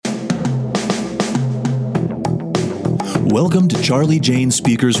Welcome to Charlie Jane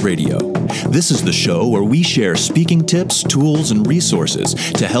Speakers Radio. This is the show where we share speaking tips, tools, and resources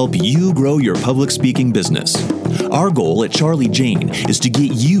to help you grow your public speaking business. Our goal at Charlie Jane is to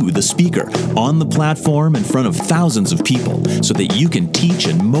get you, the speaker, on the platform in front of thousands of people so that you can teach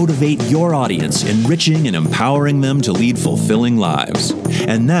and motivate your audience, enriching and empowering them to lead fulfilling lives.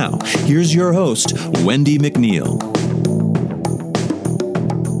 And now, here's your host, Wendy McNeil.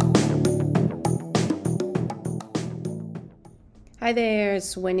 Hi there,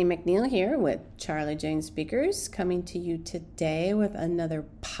 it's Wendy McNeil here with Charlie Jane Speakers, coming to you today with another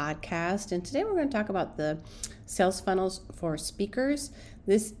podcast. And today we're going to talk about the sales funnels for speakers.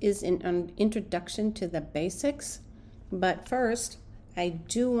 This is an introduction to the basics. But first, I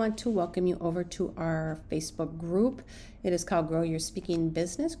do want to welcome you over to our Facebook group. It is called Grow Your Speaking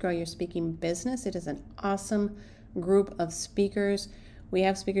Business. Grow Your Speaking Business. It is an awesome group of speakers. We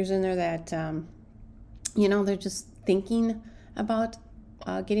have speakers in there that, they're just thinking about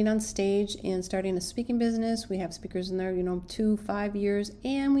getting on stage and starting a speaking business. We have speakers in there, 2-5 years,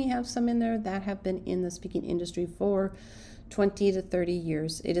 and we have some in there that have been in the speaking industry for 20 to 30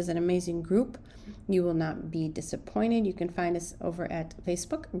 years. It is an amazing group. You will not be disappointed. You can find us over at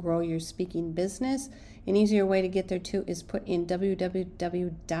Facebook, Grow Your Speaking Business. An easier way to get there too is put in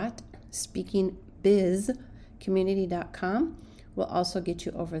www.speakingbizcommunity.com. We'll also get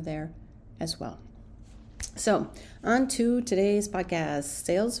you over there as well. So, on to today's podcast,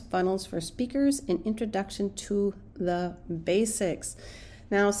 Sales Funnels for Speakers, an introduction to the basics.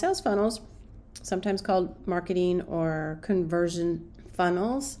 Now, sales funnels, sometimes called marketing or conversion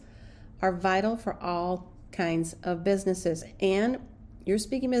funnels, are vital for all kinds of businesses, and your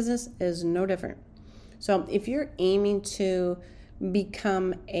speaking business is no different. So, if you're aiming to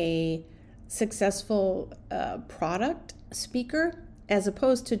become a successful product speaker, as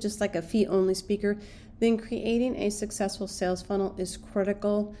opposed to just like a fee-only speaker, then creating a successful sales funnel is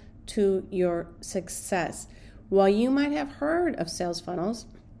critical to your success. While you might have heard of sales funnels,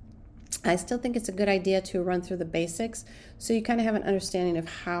 I still think it's a good idea to run through the basics so you kind of have an understanding of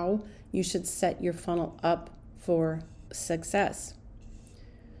how you should set your funnel up for success.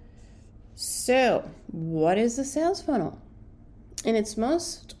 So, what is a sales funnel? In its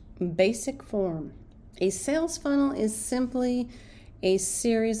most basic form, a sales funnel is simply a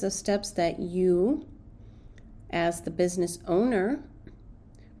series of steps that you, as the business owner,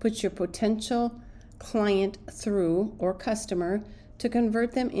 put your potential client through or customer to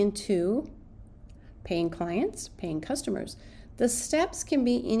convert them into paying clients, paying customers. The steps can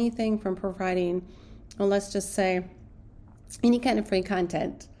be anything from providing, let's just say, any kind of free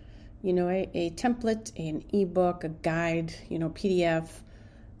content, a template, an ebook, a guide, PDF,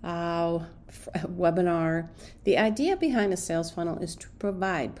 webinar. The idea behind a sales funnel is to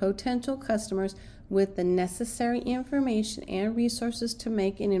provide potential customers with the necessary information and resources to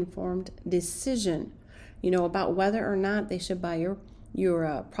make an informed decision, about whether or not they should buy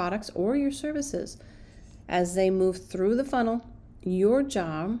your products or your services. As they move through the funnel, your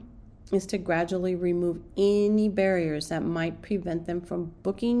job is to gradually remove any barriers that might prevent them from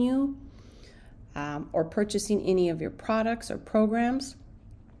booking you or purchasing any of your products or programs,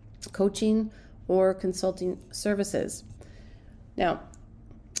 coaching or consulting services. Now,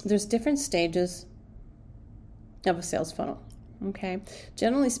 there's different stages of a sales funnel. Okay.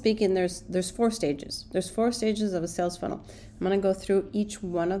 Generally speaking, there's 4 stages. There's 4 stages of a sales funnel. I'm going to go through each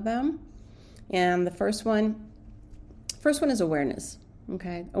one of them. And the first one is awareness.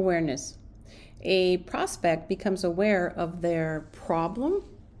 Okay. Awareness. A prospect becomes aware of their problem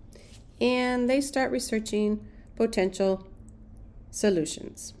and they start researching potential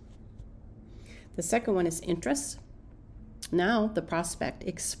solutions. The second one is interest. Now, the prospect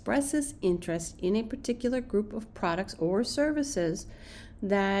expresses interest in a particular group of products or services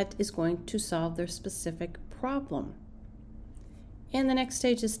that is going to solve their specific problem. And the next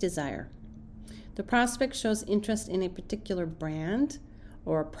stage is desire. The prospect shows interest in a particular brand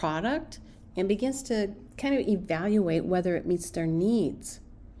or a product and begins to kind of evaluate whether it meets their needs.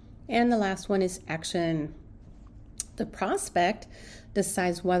 And the last one is action. The prospect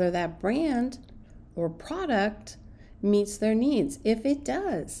decides whether that brand or product meets their needs. If it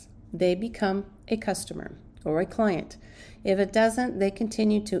does, they become a customer or a client. If it doesn't, they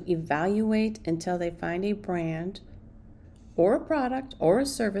continue to evaluate until they find a brand or a product or a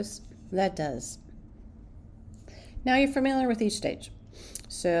service that does. Now you're familiar with each stage.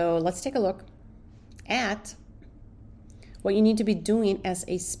 So let's take a look at what you need to be doing as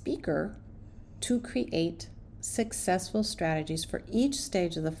a speaker to create successful strategies for each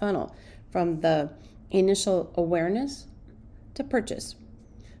stage of the funnel, from the initial awareness to purchase.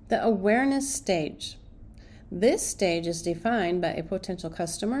 The awareness stage. This stage is defined by a potential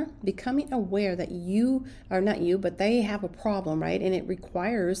customer becoming aware that you, or not you, but they have a problem, right? And it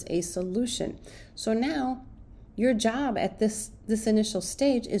requires a solution. So now your job at this initial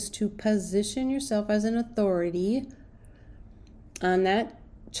stage is to position yourself as an authority on that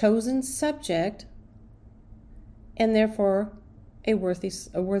chosen subject, and therefore a worthy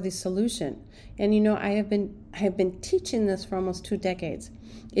solution. And I have been teaching this for almost 2 decades.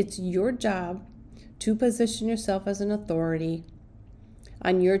 It's your job to position yourself as an authority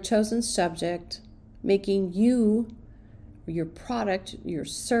on your chosen subject, making you, your product, your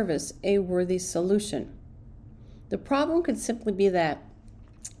service, a worthy solution. The problem could simply be that,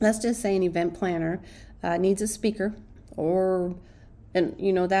 let's just say an event planner needs a speaker, or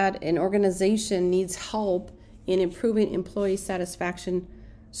that an organization needs help in improving employee satisfaction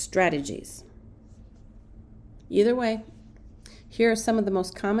strategies. Either way, here are some of the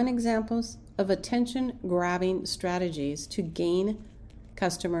most common examples of attention-grabbing strategies to gain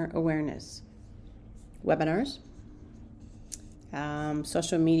customer awareness. Webinars,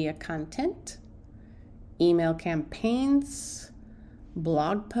 social media content, email campaigns,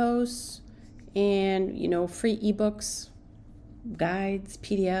 blog posts, and free ebooks, guides,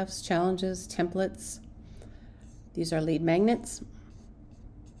 PDFs, challenges, templates. These are lead magnets.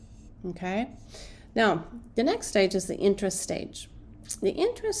 Okay. Now, the next stage is the interest stage. The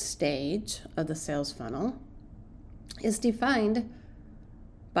interest stage of the sales funnel is defined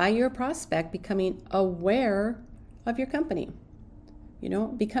by your prospect becoming aware of your company,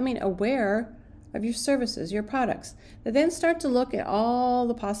 becoming aware of your services, your products. They then start to look at all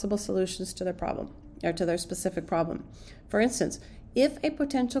the possible solutions to their problem, or to their specific problem. For instance, if a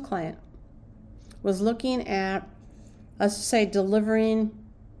potential client was looking at, let's say, delivering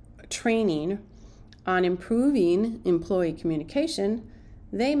training on improving employee communication,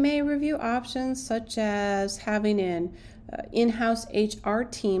 they may review options such as having an in-house HR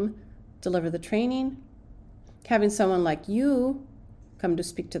team deliver the training, having someone like you come to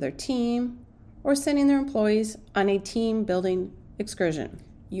speak to their team, or sending their employees on a team building excursion.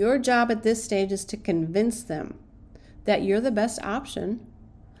 Your job at this stage is to convince them that you're the best option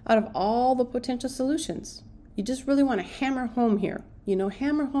out of all the potential solutions. You just really want to hammer home here.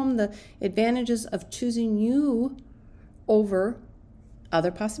 Hammer home the advantages of choosing you over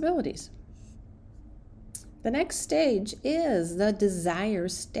other possibilities. The next stage is the desire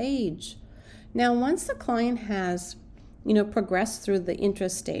stage. Now, once the client has, progressed through the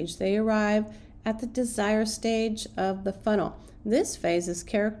interest stage, they arrive at the desire stage of the funnel. This phase is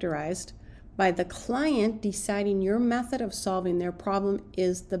characterized by the client deciding your method of solving their problem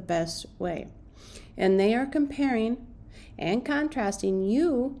is the best way. And they are comparing and contrasting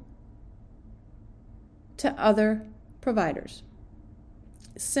you to other providers,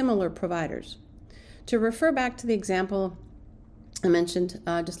 similar providers. To refer back to the example I mentioned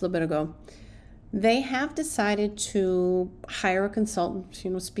just a little bit ago, they have decided to hire a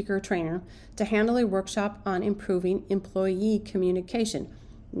consultant, speaker or trainer, to handle a workshop on improving employee communication.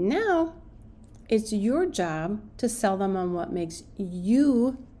 Now, it's your job to sell them on what makes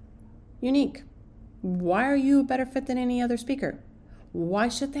you unique. Why are you a better fit than any other speaker? Why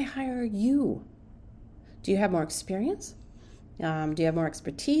should they hire you? Do you have more experience? Do you have more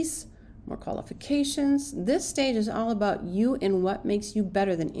expertise, more qualifications? This stage is all about you and what makes you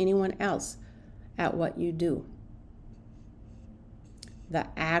better than anyone else at what you do. The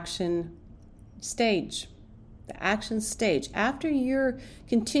action stage. The action stage. After your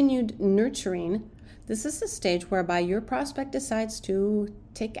continued nurturing, this is the stage whereby your prospect decides to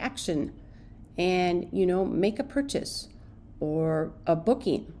take action and, make a purchase or a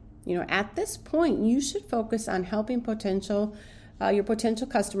booking. At this point, you should focus on helping your potential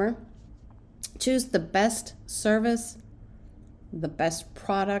customer choose the best service, the best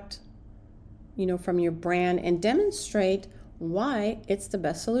product, from your brand, and demonstrate why it's the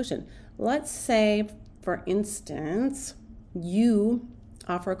best solution. Let's say, for instance, you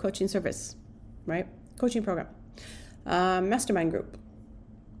offer a coaching service, right? Coaching program, mastermind group,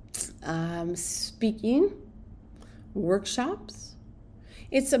 speaking, workshops.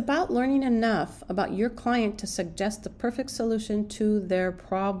 It's about learning enough about your client to suggest the perfect solution to their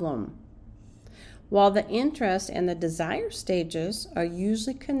problem. While the interest and the desire stages are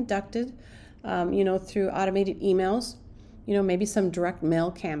usually conducted, through automated emails, maybe some direct mail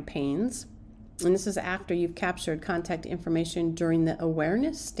campaigns. And this is after you've captured contact information during the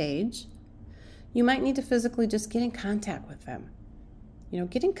awareness stage. You might need to physically just get in contact with them.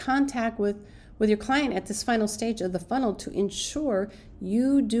 Get in contact with your client at this final stage of the funnel to ensure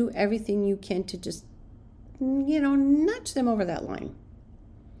you do everything you can to just, nudge them over that line.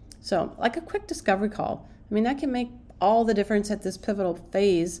 So, like a quick discovery call, I mean, that can make all the difference at this pivotal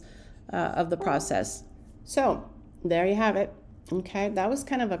phase of the process. So there you have it. Okay, that was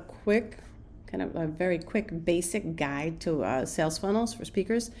kind of a very quick basic guide to sales funnels for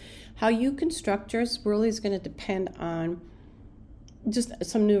speakers. How you construct yours really is going to depend on just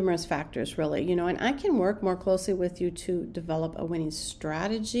some numerous factors, really, and I can work more closely with you to develop a winning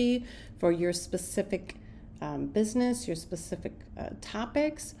strategy for your specific business, your specific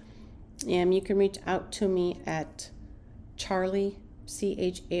topics. And you can reach out to me at Charlie,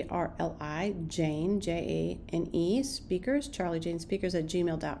 CHARLI, Jane, JANE, speakers,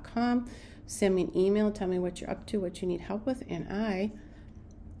 charliejanespeakers@gmail.com. Send me an email, tell me what you're up to, what you need help with, and I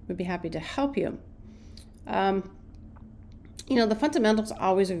would be happy to help you. The fundamentals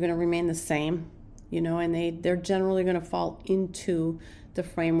always are going to remain the same, and they're generally going to fall into the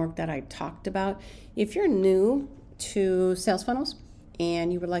framework that I talked about. If you're new to sales funnels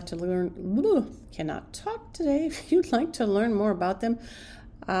and you would like to cannot talk today, if you'd like to learn more about them,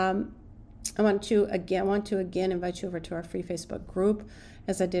 I want to again invite you over to our free Facebook group,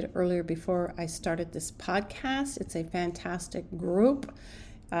 as I did earlier before I started this podcast. It's a fantastic group.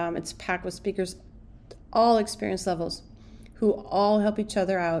 It's packed with speakers, all experience levels, who all help each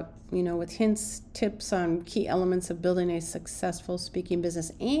other out, with hints, tips on key elements of building a successful speaking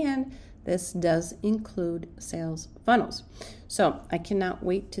business. And this does include sales funnels. So I cannot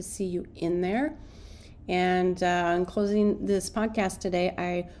wait to see you in there. And in closing this podcast today,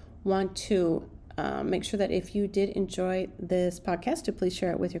 I want to make sure that if you did enjoy this podcast, to please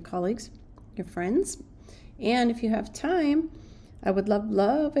share it with your colleagues, your friends. And if you have time, I would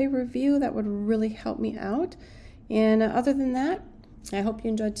love a review. That would really help me out. And other than that, I hope you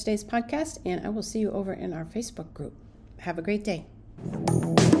enjoyed today's podcast, and I will see you over in our Facebook group. Have a great day.